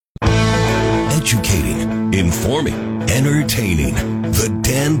Educating, informing, entertaining. The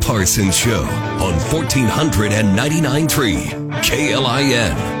Dan Parsons Show on 1499.3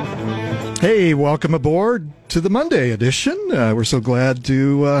 KLIN. Hey, welcome aboard to the Monday edition. We're so glad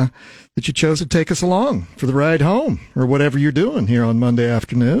that you chose to take us along for the ride home or whatever you're doing here on Monday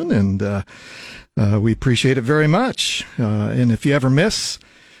afternoon. And we appreciate it very much. And if you ever miss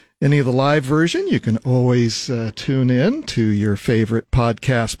any of the live version, you can always tune in to your favorite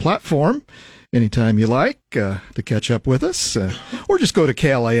podcast platform anytime you like to catch up with us. Or just go to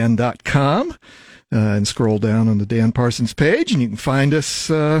KLIN.com and scroll down on the Dan Parsons page, and you can find us.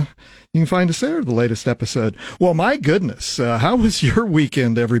 You can find us there, the latest episode. Well, my goodness, how was your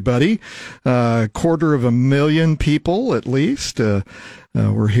weekend, everybody? 250,000 people, at least.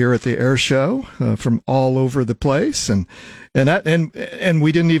 We're here at the air show from all over the place, and we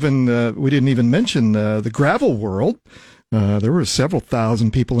didn't even mention the gravel world. There were several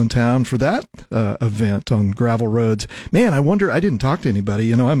thousand people in town for that event on gravel roads. Man, I wonder. I didn't talk to anybody.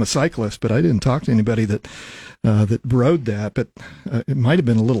 You know, I'm a cyclist, but I didn't talk to anybody that rode that. But it might have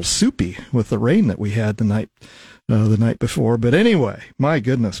been a little soupy with the rain that we had the night before. But anyway, my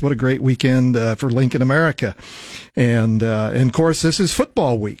goodness, what a great weekend for Lincoln, America. And of course, this is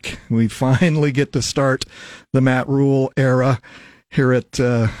football week. We finally get to start the Matt Rule era here at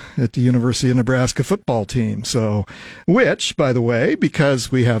the University of Nebraska football team. So, which, by the way,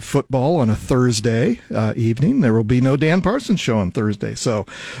 because we have football on a Thursday evening, there will be no Dan Parsons show on Thursday. So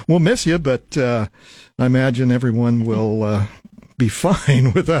we'll miss you, but I imagine everyone will be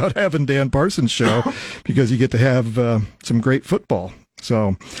fine without having Dan Parsons show because you get to have some great football.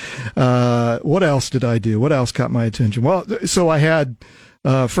 So what else did I do? What else caught my attention? Well, so I had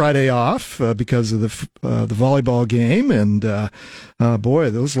Friday off because of the volleyball game, and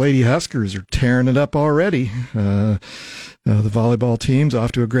boy, those Lady Huskers are tearing it up already. The volleyball team's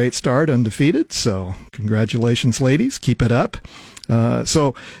off to a great start, undefeated. So congratulations, ladies, keep it up.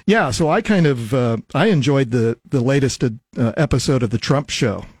 So I kind of I enjoyed the latest episode of the Trump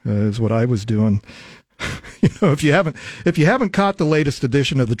Show is what I was doing. You know, if you haven't caught the latest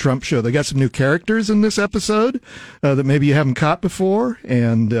edition of the Trump Show, they got some new characters in this episode that maybe you haven't caught before,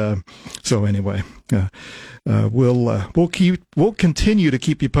 and so anyway, we'll continue to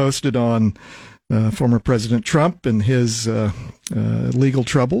keep you posted on former President Trump and his legal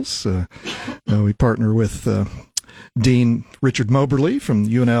troubles. We partner with Dean Richard Moberly from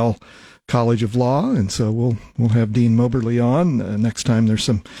UNL College of Law, and so we'll have Dean Moberly on next time there's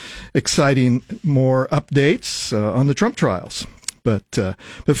some exciting more updates on the Trump trials. But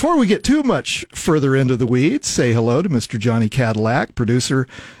before we get too much further into the weeds, say hello to Mr. Johnny Cadillac, producer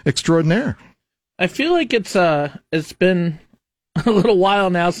extraordinaire. I feel like it's been a little while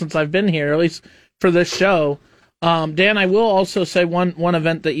now since I've been here, at least for this show. Dan, I will also say one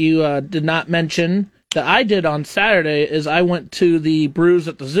event that you did not mention that I did on Saturday is I went to the Brews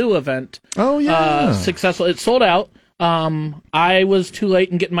at the Zoo event. Oh, yeah. Successful. It sold out. I was too late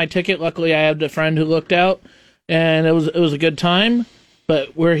in getting my ticket. Luckily, I had a friend who looked out, and it was a good time.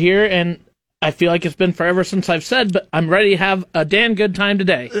 But we're here, and I feel like it's been forever since I've said, but I'm ready to have a damn good time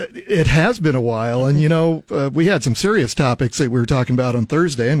today. It has been a while, and, you know, we had some serious topics that we were talking about on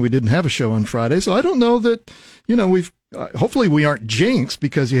Thursday, and we didn't have a show on Friday, so I don't know that, you know, hopefully we aren't jinxed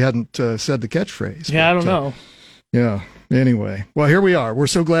because you hadn't said the catchphrase. Yeah, I don't know. Yeah. Anyway, well, here we are. We're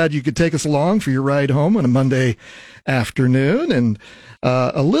so glad you could take us along for your ride home on a Monday afternoon. And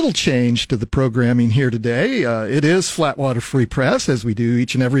a little change to the programming here today. It is Flatwater Free Press, as we do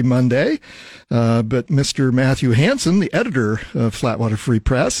each and every Monday. But Mr. Matthew Hansen, the editor of Flatwater Free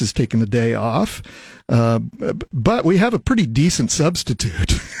Press, is taking the day off. But we have a pretty decent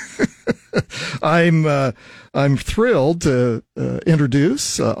substitute. I'm thrilled to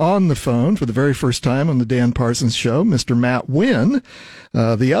introduce on the phone for the very first time on the Dan Parsons Show, Mr. Matt Wynn,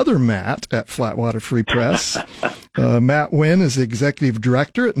 the other Matt at Flatwater Free Press. Matt Wynn is the executive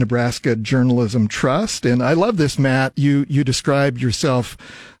director at Nebraska Journalism Trust, and I love this, Matt. You described yourself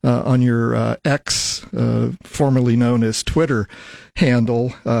on your X, formerly known as Twitter,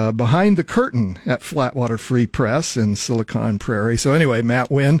 handle behind the curtain at Flatwater Free Press in Silicon Prairie. So anyway, Matt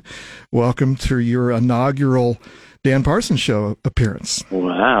Wynn, welcome to your inaugural Dan Parsons Show appearance.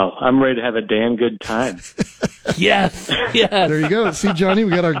 Wow, I'm ready to have a damn good time. Yes. There you go. See, Johnny, we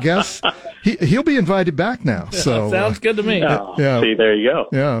got our guest. He'll be invited back now. So sounds good to me. Oh, yeah. See, there you go.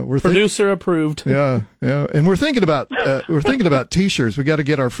 Yeah, producer approved. Yeah, and we're thinking about T-shirts. We got to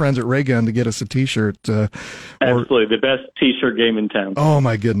get our friends at Ray Gun to get us a T-shirt. Absolutely, the best T-shirt game in town. Oh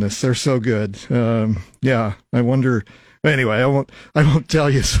my goodness, they're so good. Yeah, I wonder. Anyway, I won't tell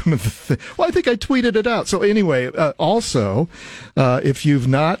you some of the things. Well, I think I tweeted it out. So anyway, also, if you've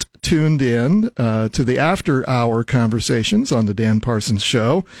not tuned in to the after-hour conversations on the Dan Parsons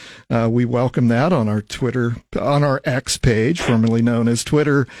Show. We welcome that on our on our X page, formerly known as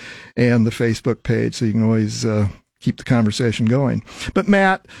Twitter, and the Facebook page, so you can always keep the conversation going. But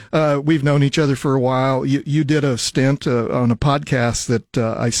Matt, we've known each other for a while. You did a stint on a podcast that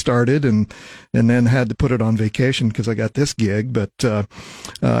I started and then had to put it on vacation because I got this gig. But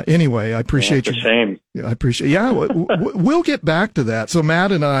anyway, I appreciate you. That's a shame. I appreciate. Yeah, we'll get back to that. So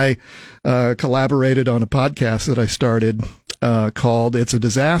Matt and I collaborated on a podcast that I started called "It's a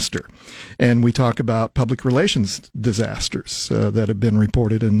Disaster," and we talk about public relations disasters that have been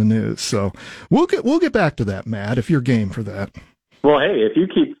reported in the news. So we'll get back to that, Matt, if you're game for that. Well, hey, if you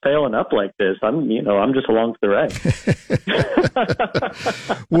keep failing up like this, I'm just along for the ride.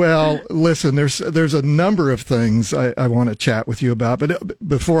 Well, listen, there's a number of things I want to chat with you about. But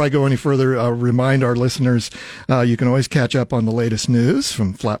before I go any further, I'll remind our listeners you can always catch up on the latest news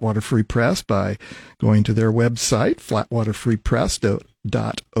from Flatwater Free Press by going to their website,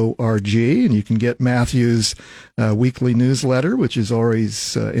 flatwaterfreepress.org, and you can get Matthew's weekly newsletter, which is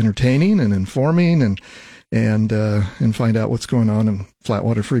always entertaining and informing and find out what's going on in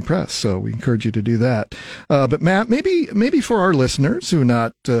Flatwater Free Press. So we encourage you to do that. But Matt, maybe for our listeners who are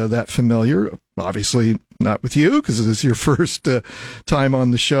not that familiar, obviously not with you because this is your first time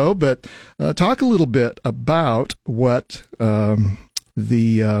on the show, but talk a little bit about what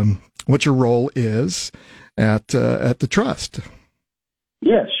what your role is at the Trust.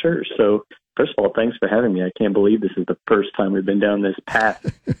 Yeah, sure. So first of all, thanks for having me. I can't believe this is the first time we've been down this path.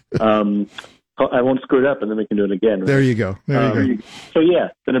 I won't screw it up, and then we can do it again. Right? There you go. So, yeah,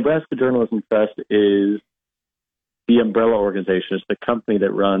 the Nebraska Journalism Trust is the umbrella organization. It's the company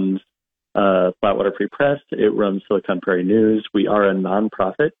that runs Flatwater Free Press. It runs Silicon Prairie News. We are a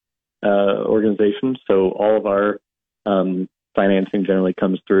nonprofit organization, so all of our financing generally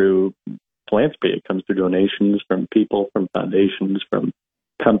comes through philanthropy. It comes through donations from people, from foundations, from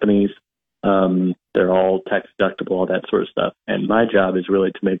companies. They're all tax deductible, all that sort of stuff. And my job is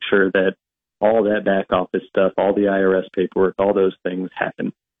really to make sure that all that back office stuff, all the IRS paperwork, all those things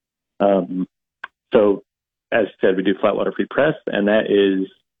happen. So, as I said, we do Flatwater Free Press, and that is,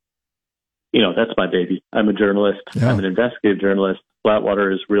 that's my baby. I'm a journalist. Yeah. I'm an investigative journalist.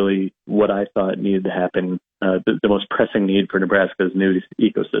 Flatwater is really what I thought needed to happen, the most pressing need for Nebraska's news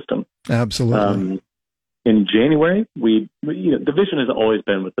ecosystem. Absolutely. In January, the vision has always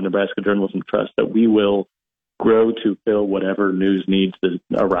been with the Nebraska Journalism Trust that we will grow to fill whatever news needs that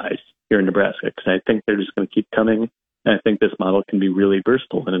arise here in Nebraska, because I think they're just going to keep coming, and I think this model can be really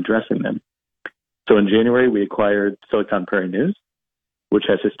versatile in addressing them. So in January, we acquired Silicon Prairie News, which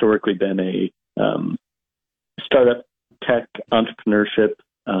has historically been a startup tech entrepreneurship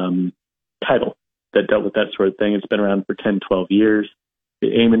title that dealt with that sort of thing. It's been around for 10, 12 years.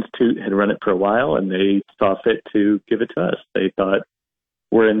 The AIM Institute had run it for a while, and they saw fit to give it to us. They thought,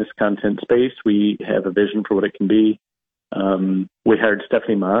 we're in this content space. We have a vision for what it can be. We hired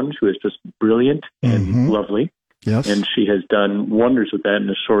Stephanie Monge, who is just brilliant and lovely. Yes. And she has done wonders with that in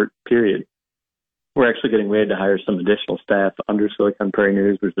a short period. We're actually getting ready to hire some additional staff under Silicon Prairie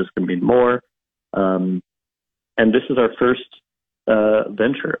News. There's just going to be more. And this is our first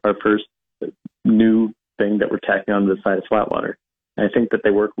venture, our first new thing that we're tacking onto the side of Flatwater. And I think that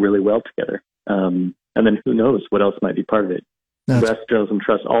they work really well together. And then who knows what else might be part of it. Nebraska Journalism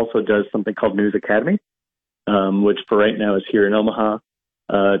Trust also does something called News Academy, which for right now is here in Omaha.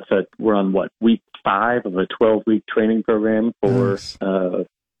 We're on week 5 of a 12-week training program for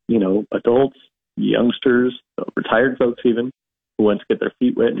adults, youngsters, retired folks even, who want to get their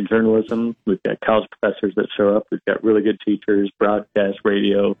feet wet in journalism. We've got college professors that show up. We've got really good teachers, broadcast,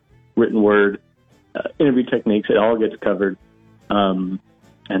 radio, written word, interview techniques. It all gets covered. And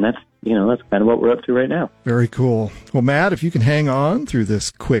that's kind of what we're up to right now. Very cool. Well, Matt, if you can hang on through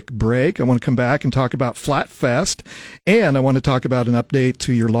this quick break, I want to come back and talk about Flatfest, and I want to talk about an update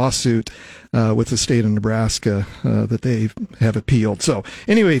to your lawsuit with the state of Nebraska that they have appealed. So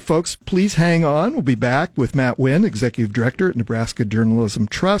anyway, folks, please hang on. We'll be back with Matt Wynn, Executive Director at Nebraska Journalism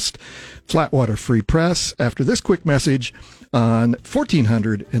Trust, Flatwater Free Press, after this quick message on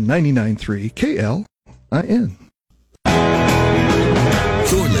 1499.3 KLIN.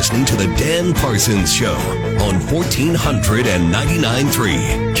 You're listening to The Dan Parsons Show on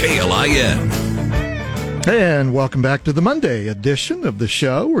 1499.3 KLIN. And welcome back to the Monday edition of the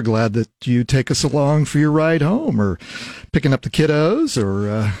show. We're glad that you take us along for your ride home, or picking up the kiddos,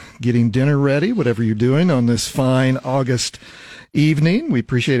 or getting dinner ready, whatever you're doing on this fine August evening. We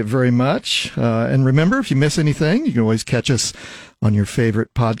appreciate it very much. And remember, if you miss anything, you can always catch us on your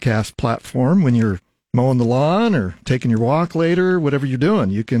favorite podcast platform when you're mowing the lawn or taking your walk later, whatever you're doing,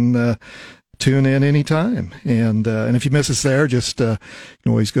 you can tune in anytime. And if you miss us there, just you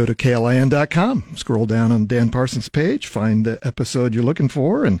can always go to klin.com, scroll down on Dan Parsons' page, find the episode you're looking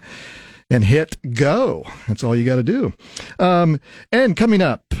for, and hit go. That's all you got to do. And coming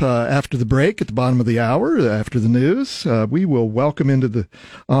up after the break, at the bottom of the hour, after the news, we will welcome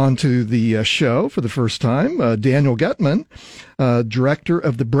onto the show for the first time Daniel Gutman, director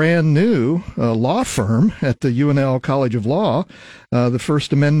of the brand new law firm at the UNL College of Law, the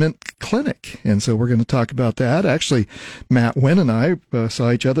First Amendment Clinic. And so we're going to talk about that. Actually, Matt Wynn and I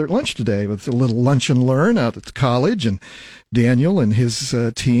saw each other at lunch today with a little lunch and learn out at the college, and Daniel and his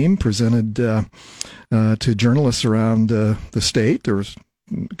team presented to journalists around the state. There was,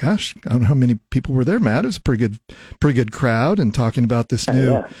 gosh, I don't know how many people were there, Matt. It was a pretty good crowd, and talking about this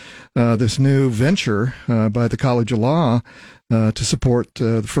new venture by the College of Law to support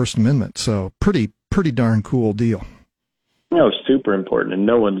the First Amendment. So pretty darn cool deal. No, super important, and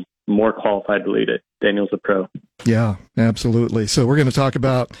no one's more qualified to lead it. Daniel's a pro. Yeah, absolutely. So we're going to talk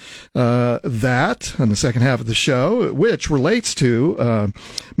about that in the second half of the show, which relates to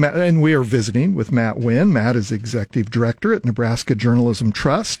Matt, and we are visiting with Matt Wynn. Matt is executive director at Nebraska Journalism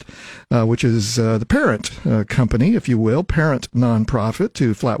Trust, which is the parent company, if you will, parent nonprofit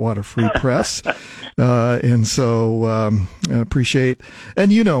to Flatwater Free Press. And so appreciate,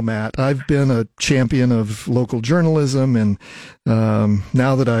 and Matt, I've been a champion of local journalism, and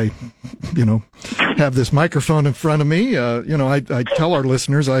now that I, have this microphone in front of me, I tell our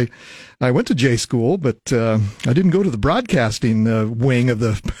listeners I went to J school, but I didn't go to the broadcasting wing of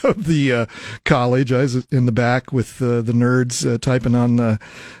the college. I was in the back with the nerds typing on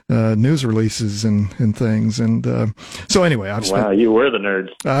news releases and things. And so anyway, you were the nerds.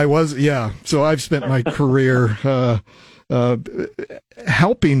 I was, yeah. So I've spent my career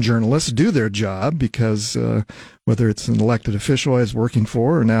helping journalists do their job, because whether it's an elected official I was working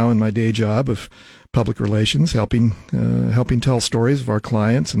for, or now in my day job of public relations, helping tell stories of our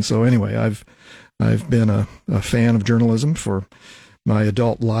clients. And so anyway, I've been a fan of journalism for my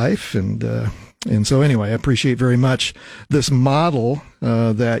adult life, and so anyway, I appreciate very much this model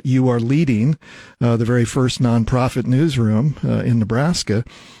that you are leading, the very first nonprofit newsroom in Nebraska,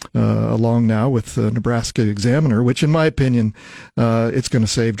 along now with the Nebraska Examiner, which in my opinion, it's going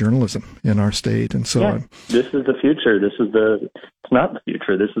to save journalism in our state. And so this is the future. It's not the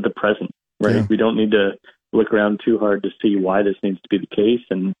future. This is the present, right? Yeah. We don't need to look around too hard to see why this needs to be the case,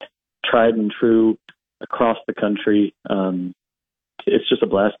 and tried and true across the country. It's just a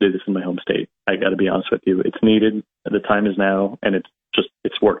blast to do this in my home state. I got to be honest with you. It's needed. The time is now, and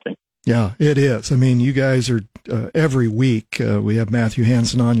it's working. Yeah, it is. I mean, you guys are every week. We have Matthew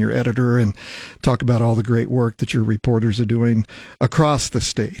Hansen on, your editor, and talk about all the great work that your reporters are doing across the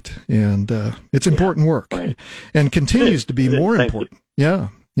state. And it's important work, right, and continues to be more important. Yeah.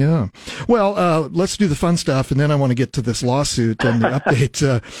 Yeah. Well, let's do the fun stuff, and then I want to get to this lawsuit and the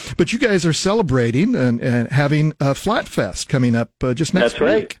update. But you guys are celebrating and having a Flat Fest coming up just next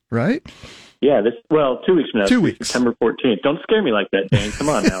week, right? Yeah. 2 weeks from now. 2 weeks. September 14th. Don't scare me like that, Dan. Come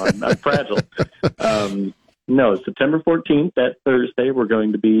on now. I'm fragile. No, September 14th, that Thursday, we're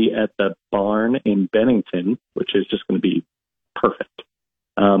going to be at the Barn in Bennington, which is just going to be perfect.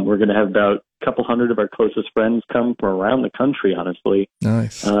 We're going to have about a couple hundred of our closest friends come from around the country, honestly.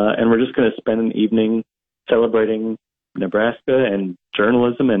 Nice. And we're just going to spend an evening celebrating Nebraska and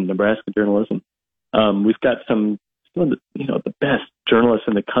journalism and Nebraska journalism. We've got some of the best journalists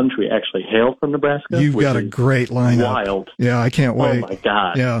in the country actually hail from Nebraska. You've got a great lineup. Wild. Yeah, I can't wait. Oh, my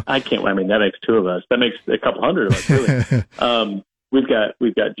God. Yeah. I can't wait. I mean, that makes two of us. That makes a couple hundred of us, really.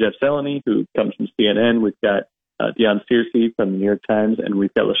 We've got Jeff Zeleny, who comes from CNN. We've got Dion Searcy from the New York Times, and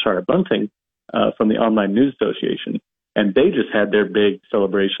we've got Lashara Bunting from the Online News Association. And they just had their big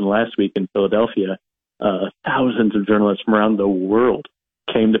celebration last week in Philadelphia. Thousands of journalists from around the world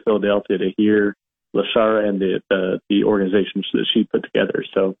came to Philadelphia to hear Lashara and the organizations that she put together.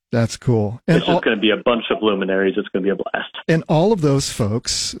 So that's cool. And it's just going to be a bunch of luminaries. It's going to be a blast. And all of those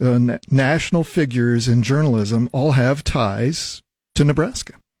folks, national figures in journalism, all have ties to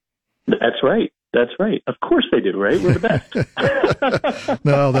Nebraska. That's right. That's right. Of course they do, right? We're the best.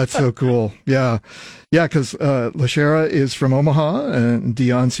 No, that's so cool. Yeah. Yeah, because Lashara is from Omaha, and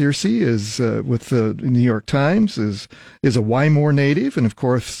Dion Searcy is with the New York Times, is a Wymore native. And, of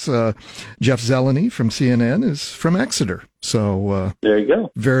course, Jeff Zeleny from CNN is from Exeter. So there you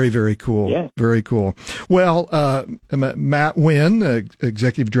go. Very, very cool. Yeah. Very cool. Well, Matt Wynn,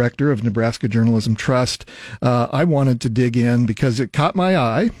 Executive Director of Nebraska Journalism Trust, I wanted to dig in because it caught my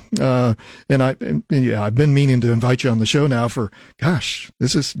eye. I've been meaning to invite you on the show now for,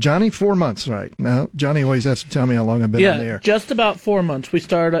 this is, Johnny, 4 months, right? Now, Johnny always has to tell me how long I've been on the air. Just about 4 months. We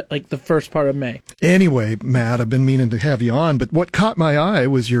started at the first part of May. Anyway, Matt, I've been meaning to have you on, but what caught my eye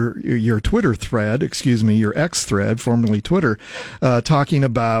was your Twitter thread, your X thread, formerly Twitter, talking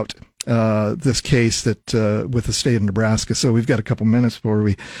about this case that with the state of Nebraska. So we've got a couple minutes before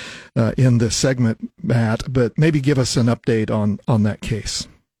we end this segment, Matt, but maybe give us an update on that case.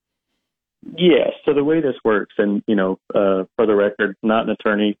 Yeah, so the way this works, and, for the record, not an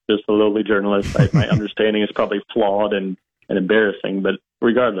attorney, just a lowly journalist. My understanding is probably flawed and embarrassing, but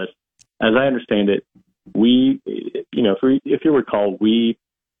regardless, as I understand it, if you recall, we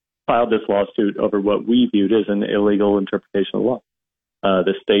filed this lawsuit over what we viewed as an illegal interpretation of the law.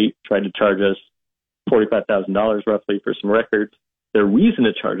 The state tried to charge us $45,000 roughly for some records. Their reason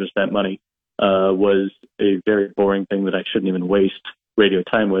to charge us that money was a very boring thing that I shouldn't even waste radio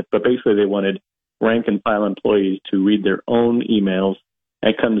time with. But basically, they wanted rank and file employees to read their own emails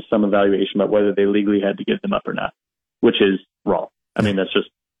and come to some evaluation about whether they legally had to give them up or not, which is wrong. I mean, that's just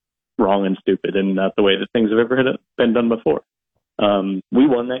wrong and stupid and not the way that things have ever been done before. We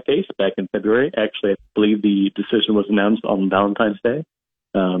won that case back in February. Actually, I believe the decision was announced on Valentine's Day.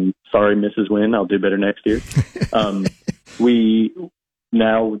 Sorry, Mrs. Wynn, I'll do better next year. They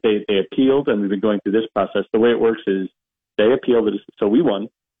appealed, and we've been going through this process. The way it works is they appeal, so we won.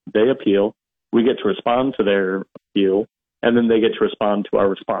 They appeal. We get to respond to their appeal, and then they get to respond to our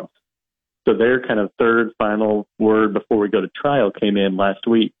response. So their kind of third final word before we go to trial came in last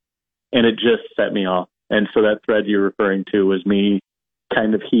week, and it just set me off. And so that thread you're referring to was me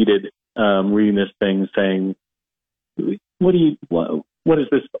kind of heated, reading this thing saying, what is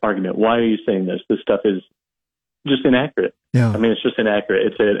this argument? Why are you saying this? This stuff is just inaccurate. Yeah. I mean, it's just inaccurate.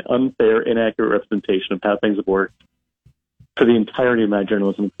 It's an unfair, inaccurate representation of how things have worked for the entirety of my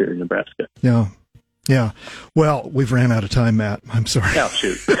journalism career in Nebraska. Yeah. Yeah. Well, we've ran out of time, Matt. I'm sorry. Oh,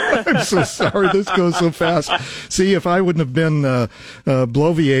 shoot. I'm so sorry. This goes so fast. See, if I wouldn't have been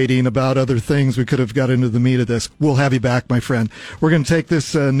bloviating about other things, we could have got into the meat of this. We'll have you back, my friend. We're going to take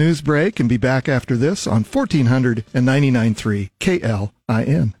this news break and be back after this on 1499.3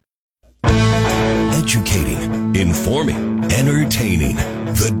 KLIN. Educating, informing, entertaining.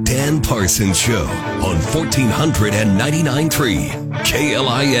 The Dan Parsons Show on 1499.3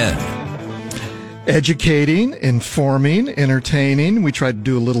 KLIN. Educating, informing, entertaining. We try to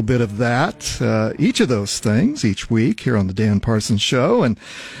do a little bit of that, each of those things each week here on the Dan Parsons Show. And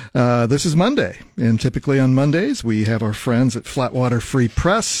this is Monday. And typically on Mondays, we have our friends at Flatwater Free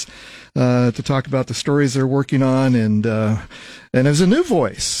Press to talk about the stories they're working on. And there's a new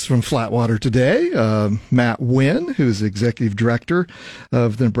voice from Flatwater today, Matt Wynn, who's Executive Director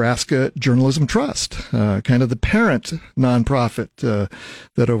of the Nebraska Journalism Trust, kind of the parent nonprofit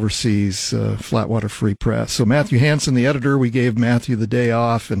that oversees Flatwater Free Press. So Matthew Hansen, the editor, we gave Matthew the day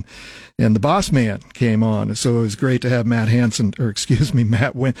off, and the boss man came on. So it was great to have Matt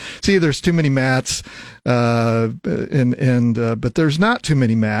Wynn. See, there's too many Matts, but there's not too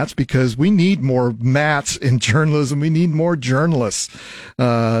many Matts because we need more Matts in journalism. We need more journalists,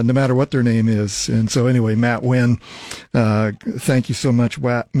 no matter what their name is. And so anyway, Matt Wynn, thank you so much,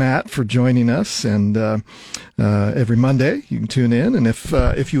 Matt, for joining us. And every Monday you can tune in. And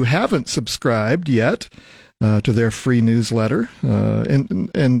if you haven't subscribed yet to their free newsletter,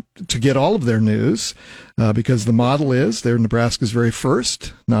 and to get all of their news, because the model is they're Nebraska's very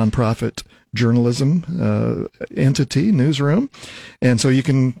first nonprofit journalism entity, newsroom. And so you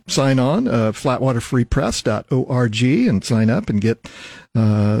can sign on, flatwaterfreepress.org, and sign up and get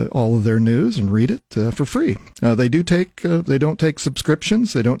all of their news and read it for free. They don't take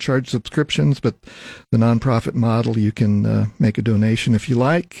subscriptions. They don't charge subscriptions, but the nonprofit model, you can make a donation if you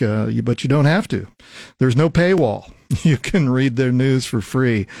like, but you don't have to. There's no paywall. You can read their news for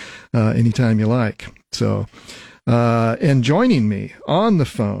free anytime you like. So, and joining me on the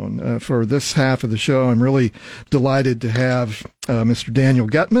phone for this half of the show, I'm really delighted to have Mr. Daniel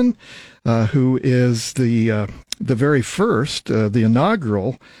Gutman, who is the very first, the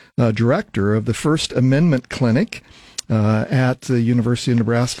inaugural director of the First Amendment Clinic at the University of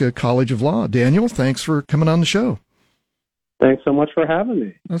Nebraska College of Law. Daniel, thanks for coming on the show. Thanks so much for having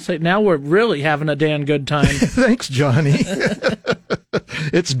me. Let's say now we're really having a Dan good time. Thanks, Johnny.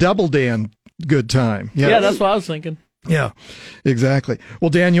 It's double Dan good time. Yeah, that's what I was thinking. Yeah, exactly. Well,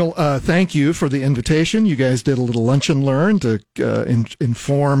 Daniel, thank you for the invitation. You guys did a little lunch and learn to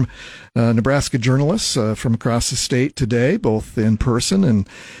inform Nebraska journalists from across the state today, both in person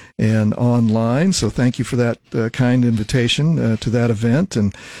and online. So thank you for that kind invitation to that event.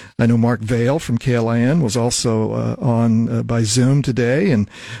 And I know Mark Vale from KLIN was also on by Zoom today. And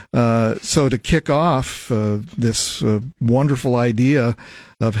so to kick off this wonderful idea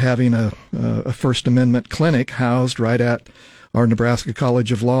of having a First Amendment clinic housed right at our Nebraska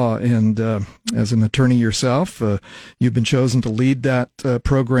College of Law. And as an attorney yourself, you've been chosen to lead that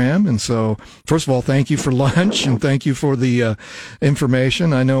program. And so, first of all, thank you for lunch and thank you for the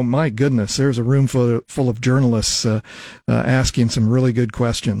information. I know, my goodness, there's a room full of journalists asking some really good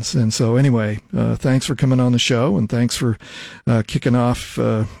questions. And so anyway, thanks for coming on the show and thanks for kicking off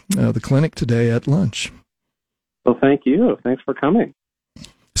the clinic today at lunch. Well, thank you. Thanks for coming.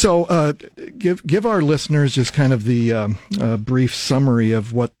 So, give our listeners just kind of the brief summary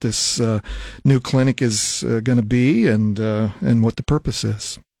of what this new clinic is going to be and what the purpose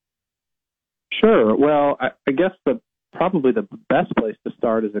is. Sure. Well, I guess probably the best place to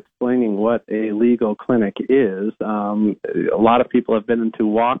start is explaining what a legal clinic is. A lot of people have been into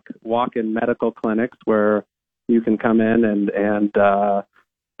walk-in medical clinics where you can come in and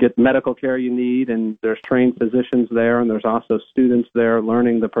get medical care you need, and there's trained physicians there, and there's also students there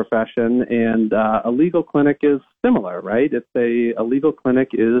learning the profession. And a legal clinic is similar, right? A legal clinic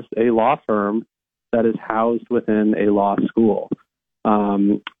is a law firm that is housed within a law school.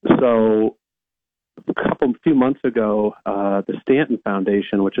 So a few months ago, the Stanton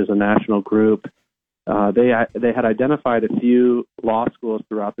Foundation, which is a national group, they had identified a few law schools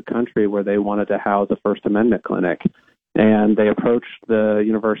throughout the country where they wanted to house a First Amendment clinic. And they approached the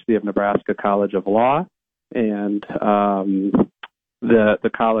University of Nebraska College of Law, and the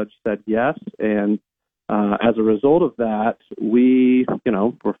college said yes. And as a result of that, we're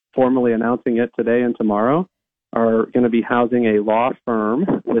formally announcing it today and tomorrow, are going to be housing a law firm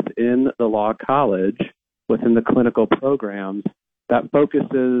within the law college, within the clinical programs, that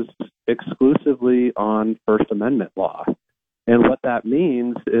focuses exclusively on First Amendment law. And what that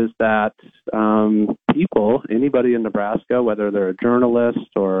means is that anybody in Nebraska, whether they're a journalist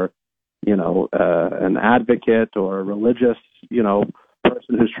or, an advocate or a religious,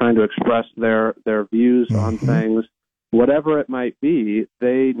 person who's trying to express their views on things, whatever it might be,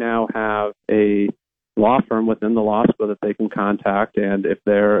 they now have a law firm within the law school that they can contact. And if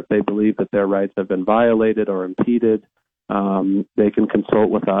they believe that their rights have been violated or impeded, they can consult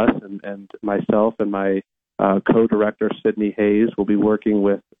with us, and myself and my co-director, Sydney Hayes, will be working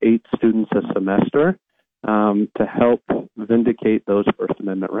with 8 students a semester to help vindicate those First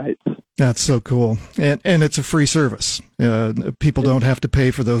Amendment rights. That's so cool. And it's a free service. People don't have to pay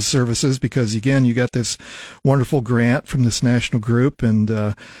for those services because, again, you got this wonderful grant from this national group. And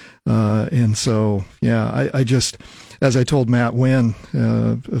so, yeah, I just, as I told Matt Wynn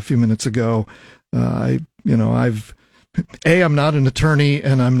a few minutes ago, I'm not an attorney,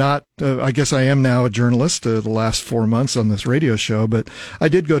 and I'm not, I guess I am now a journalist the last 4 months on this radio show, but I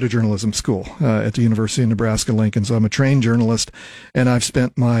did go to journalism school at the University of Nebraska-Lincoln, so I'm a trained journalist, and I've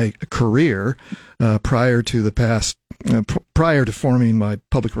spent my career prior to forming my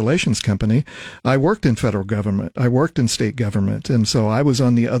public relations company. I worked in federal government, I worked in state government, and so I was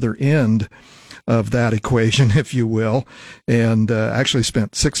on the other end of that equation, if you will, and actually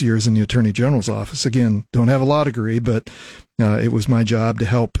spent 6 years in the Attorney General's office. Again, don't have a law degree, but it was my job to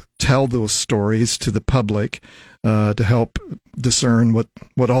help tell those stories to the public, to help discern what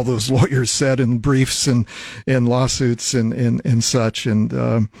all those lawyers said in briefs and lawsuits and such. And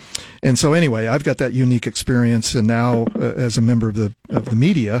so anyway, I've got that unique experience, and now as a member of the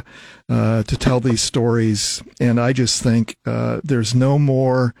media, to tell these stories. And I just think there's no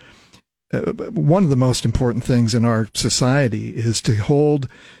more. One of the most important things in our society is to hold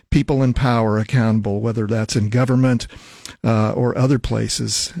people in power accountable, whether that's in government or other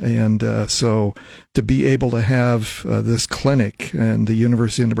places. And so to be able to have this clinic and the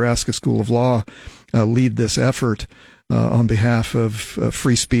University of Nebraska School of Law lead this effort on behalf of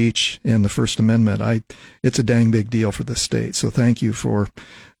free speech and the First Amendment, it's a dang big deal for the state. So thank you for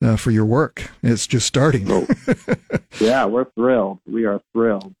your work. It's just starting. Yeah, we're thrilled. We are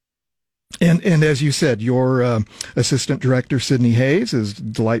thrilled. And as you said, your assistant director, Sydney Hayes, is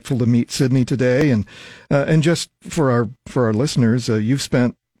delightful to meet Sydney today. And just for our listeners, you've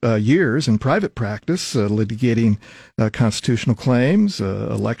spent years in private practice litigating constitutional claims,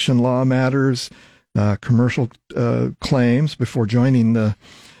 election law matters, commercial claims before joining the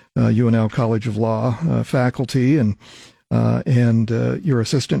UNL College of Law faculty. And And your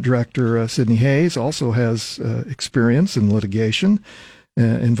assistant director, Sydney Hayes, also has experience in litigation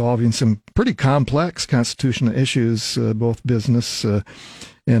involving some pretty complex constitutional issues, both business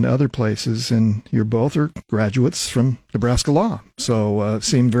and other places. And you both are graduates from Nebraska law, so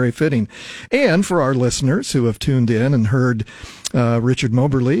seemed very fitting. And for our listeners who have tuned in and heard Richard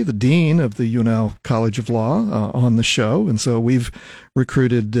Moberly, the dean of the UNL College of Law, on the show, and so we've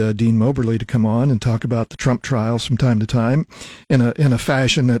recruited Dean Moberly to come on and talk about the Trump trials from time to time in a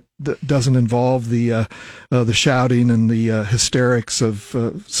fashion that doesn't involve the shouting and the hysterics of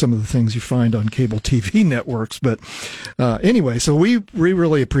some of the things you find on cable TV networks. But anyway, so we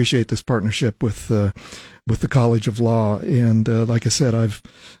really appreciate this partnership with the College of Law. And like I said, I've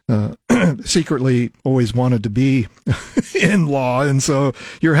secretly always wanted to be in law. And so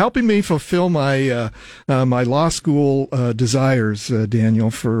you're helping me fulfill my my law school desires,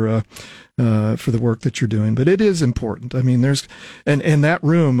 Daniel, for the work that you're doing. But it is important. I mean, and that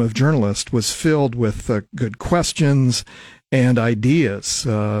room of journalists was filled with good questions and ideas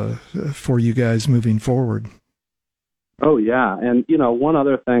for you guys moving forward. Oh, yeah. And, one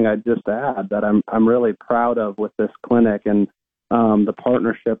other thing I'd just add that I'm really proud of with this clinic and the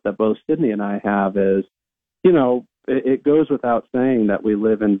partnership that both Sydney and I have is, it goes without saying that we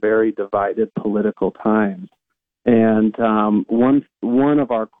live in very divided political times. And one of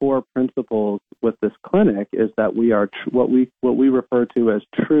our core principles with this clinic is that we are what we refer to as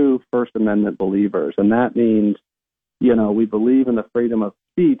true First Amendment believers. And that means, we believe in the freedom of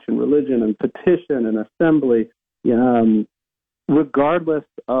speech and religion and petition and assembly, regardless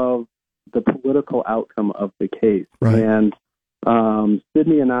of the political outcome of the case. Right. And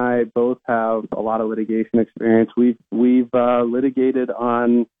Sydney and I both have a lot of litigation experience. We've litigated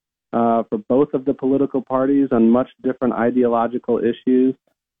on for both of the political parties on much different ideological issues,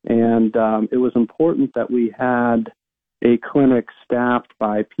 and it was important that we had a clinic staffed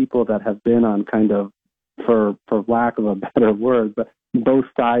by people that have been on kind of, for lack of a better word, but both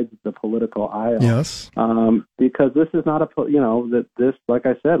sides of the political aisle. Yes. Because this is not like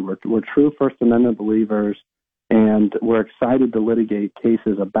I said, we're true First Amendment believers, and we're excited to litigate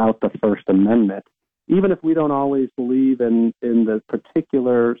cases about the First Amendment, even if we don't always believe in the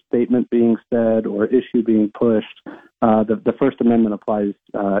particular statement being said or issue being pushed. The First Amendment applies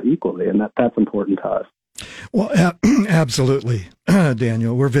equally, and that's important to us. Well, absolutely,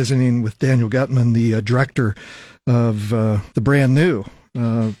 Daniel. We're visiting with Daniel Gutman, the director of the brand new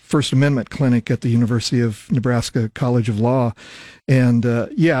First Amendment clinic at the University of Nebraska College of Law, and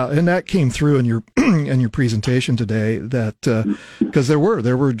and that came through in your in your presentation today. That because there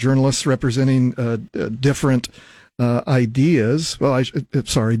were journalists representing different ideas. Well,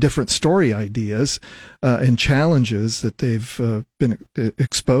 different story ideas and challenges that they've been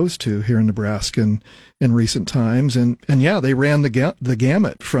exposed to here in Nebraska in recent times, and they ran the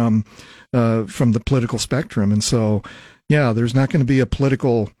gamut from the political spectrum, and so there's not going to be a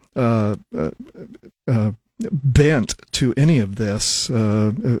political bent to any of this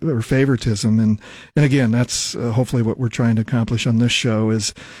or favoritism, and again, that's hopefully what we're trying to accomplish on this show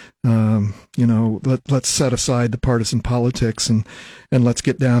is let's set aside the partisan politics and let's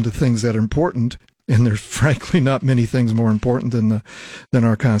get down to things that are important. And there's frankly not many things more important than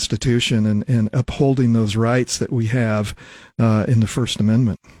our Constitution and upholding those rights that we have in the First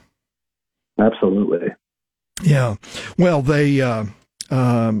Amendment. Absolutely. Yeah. Well, they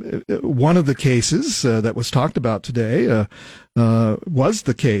one of the cases that was talked about today was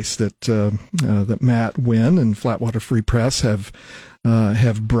the case that Matt Wynn and Flatwater Free Press have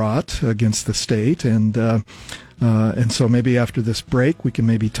brought against the state, and so maybe after this break we can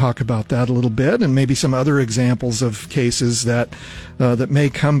maybe talk about that a little bit, and maybe some other examples of cases that may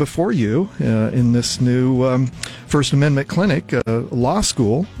come before you in this new First Amendment clinic, law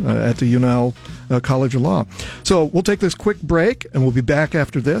school at the UNL College of Law. So we'll take this quick break, and we'll be back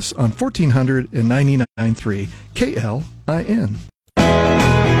after this on 1499.3 KLIN.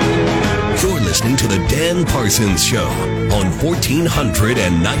 You're listening to The Dan Parsons Show on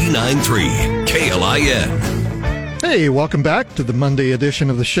 1499.3 KLIN. Hey, welcome back to the Monday edition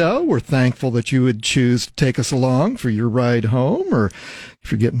of the show. We're thankful that you would choose to take us along for your ride home, or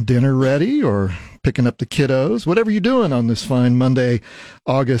if you're getting dinner ready or picking up the kiddos, whatever you're doing on this fine Monday,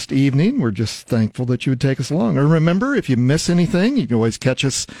 August evening, we're just thankful that you would take us along. And remember, if you miss anything, you can always catch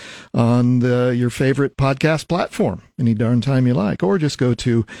us on your favorite podcast platform any darn time you like, or just go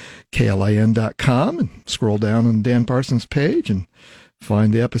to KLIN.com and scroll down on Dan Parsons' page and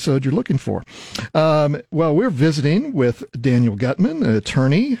find the episode you're looking for. Well, we're visiting with Daniel Gutman, an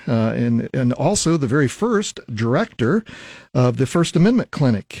attorney, and also the very first director of the First Amendment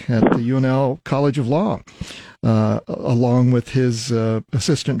Clinic at the UNL College of Law. Along with his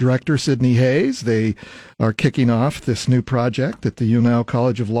assistant director, Sidney Hayes, they are kicking off this new project at the UNL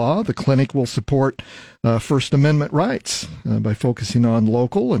College of Law. The clinic will support First Amendment rights by focusing on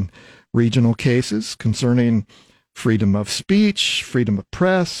local and regional cases concerning freedom of speech, freedom of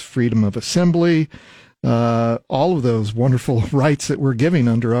press, freedom of assembly, all of those wonderful rights that we're given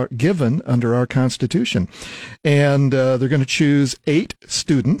under our Constitution. And they're going to choose 8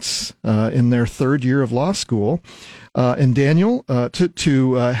 students in their third year of law school. And Daniel,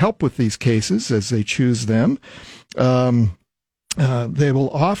 to help with these cases as they choose them, they will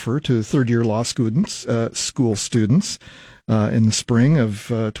offer to third-year law students, school students, in the spring of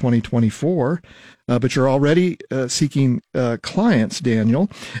 2024. But you're already seeking clients, Daniel.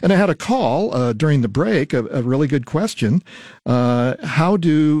 And I had a call during the break, a really good question. How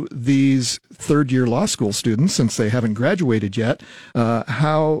do these third-year law school students, since they haven't graduated yet,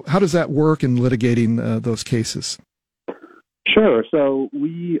 how does that work in litigating those cases? Sure. So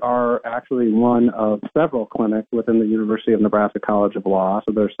we are actually one of several clinics within the University of Nebraska College of Law.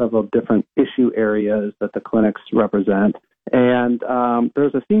 So there are several different issue areas that the clinics represent. And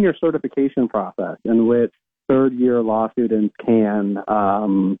there's a senior certification process in which third-year law students can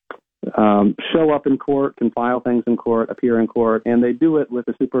show up in court, can file things in court, appear in court, and they do it with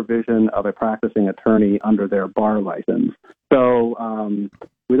the supervision of a practicing attorney under their bar license. So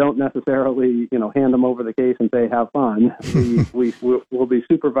we don't necessarily, hand them over the case and say, have fun. We'll be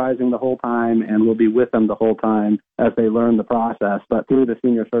supervising the whole time, and we'll be with them the whole time as they learn the process. But through the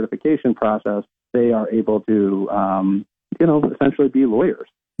senior certification process, they are able to, essentially be lawyers.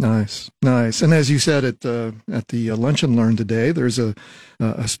 Nice. And as you said at the Lunch and Learn today, there's a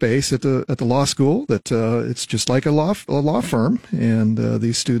space at the law school that it's just like a law firm, and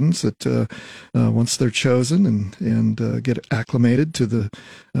these students that once they're chosen and get acclimated to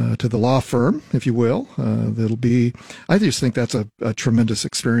the law firm, if you will, that'll be. I just think that's a tremendous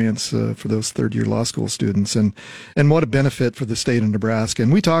experience for those third-year law school students, and what a benefit for the state of Nebraska.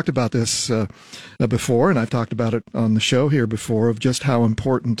 And we talked about this before, and I've talked about it on the show here before, of just how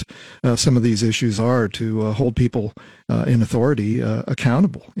important some of these issues are to hold people in authority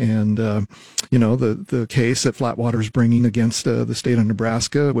accountable. And the case that Flatwater's bringing against the state of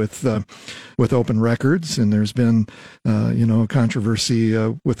Nebraska with open records, and there's been a controversy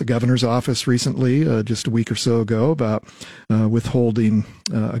with the governor's office recently, just a week or so ago, about withholding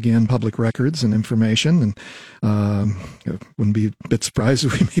again public records and information. And wouldn't be a bit surprised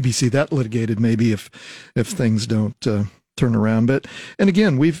if we maybe see that litigated maybe if things don't turn around. And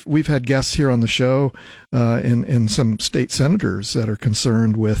again, we've had guests here on the show and some state senators that are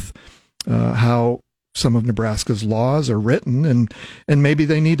concerned with how some of Nebraska's laws are written, and maybe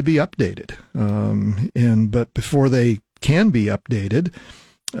they need to be updated. But before they can be updated,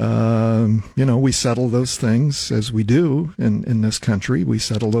 we settle those things as we do in this country. We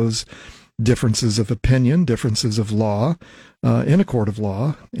settle those differences of opinion, differences of law in a court of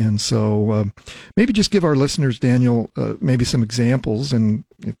law. And so maybe just give our listeners, Daniel, maybe some examples. And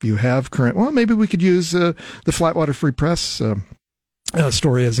if you have maybe we could use the Flatwater Free Press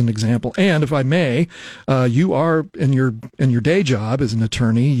story as an example. And if I may, you are in your day job as an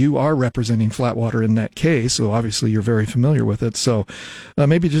attorney, you are representing Flatwater in that case. So obviously you're very familiar with it. So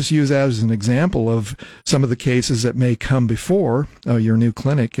maybe just use that as an example of some of the cases that may come before your new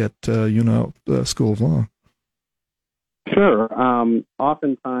clinic at the School of Law. Sure.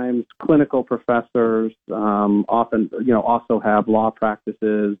 Oftentimes, clinical professors also have law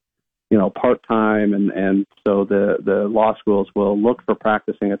practices, part-time, and so the law schools will look for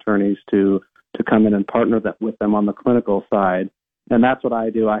practicing attorneys to come in and partner with them on the clinical side. And that's what I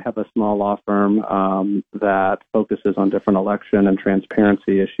do. I have a small law firm that focuses on different election and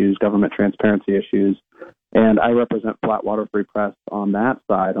transparency issues, government transparency issues, and I represent Flatwater Free Press on that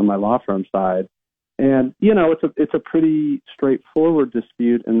side, on my law firm side. And, it's a pretty straightforward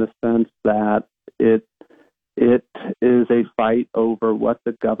dispute in the sense that it is a fight over what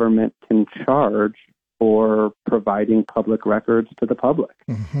the government can charge for providing public records to the public.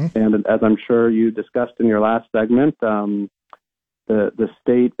 Mm-hmm. And as I'm sure you discussed in your last segment, the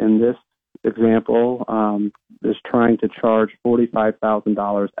state in this example is trying to charge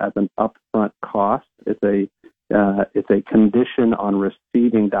 $45,000 as an upfront cost. It's a condition on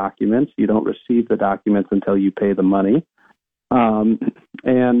receiving documents. You don't receive the documents until you pay the money.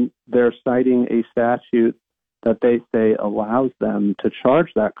 And they're citing a statute that they say allows them to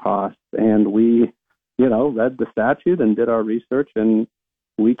charge that cost. And we read the statute and did our research, and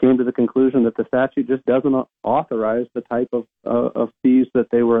we came to the conclusion that the statute just doesn't authorize the type of fees that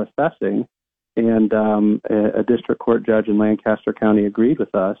they were assessing. And a district court judge in Lancaster County agreed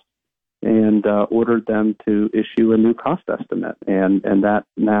with us and ordered them to issue a new cost estimate. And that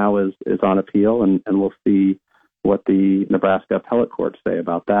now is on appeal, and we'll see what the Nebraska appellate courts say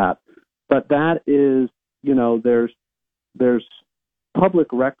about that. But that is, there's public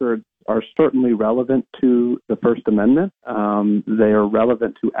records are certainly relevant to the First Amendment. They are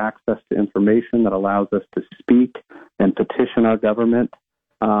relevant to access to information that allows us to speak and petition our government.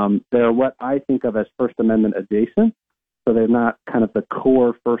 They're what I think of as First Amendment adjacent. So they're not kind of the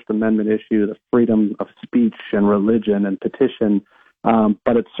core First Amendment issue, the freedom of speech and religion and petition,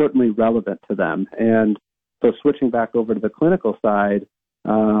 but it's certainly relevant to them. And so switching back over to the clinical side,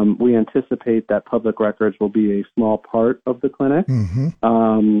 we anticipate that public records will be a small part of the clinic.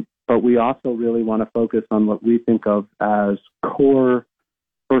 Mm-hmm. But we also really want to focus on what we think of as core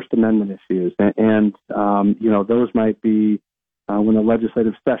First Amendment issues. And those might be when the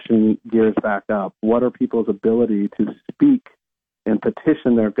legislative session gears back up, what are people's ability to speak and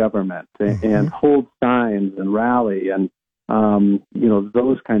petition their government and hold signs and rally and,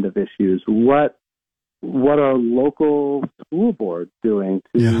 those kind of issues. What are local school boards doing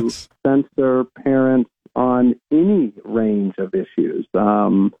to censor parents on any range of issues?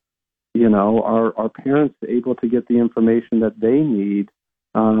 Are parents able to get the information that they need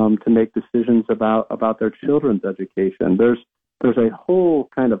to make decisions about their children's education? There's a whole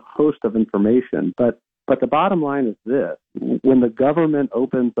kind of host of information, but the bottom line is this: when the government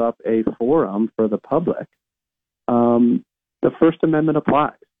opens up a forum for the public, the First Amendment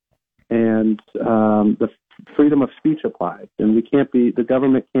applies, and the freedom of speech applies, and the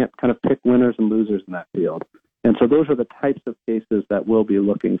government can't kind of pick winners and losers in that field. And so those are the types of cases that we'll be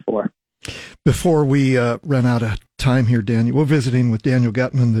looking for. Before we run out of time here, Daniel, we're visiting with Daniel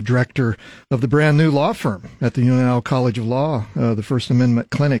Gutman, the director of the brand new law firm at the UNL College of Law, the First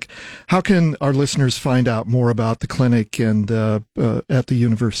Amendment Clinic. How can our listeners find out more about the clinic and at the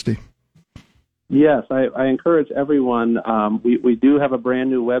university? Yes, I encourage everyone. We do have a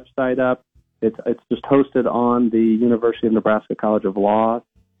brand new website up. It's just hosted on the University of Nebraska College of Law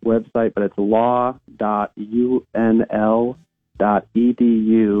website, but it's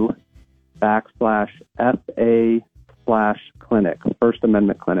law.unl.edu/FA/clinic, First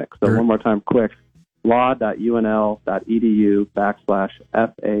Amendment Clinic. So one more time, quick,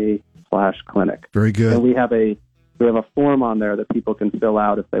 law.unl.edu/FA/clinic. Very good. And we have a form on there that people can fill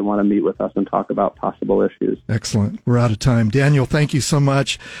out if they want to meet with us and talk about possible issues. Excellent. We're out of time. Daniel, thank you so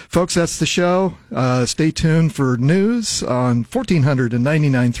much. Folks, that's the show. Stay tuned for news on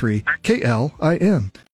 1499.3 KLIN.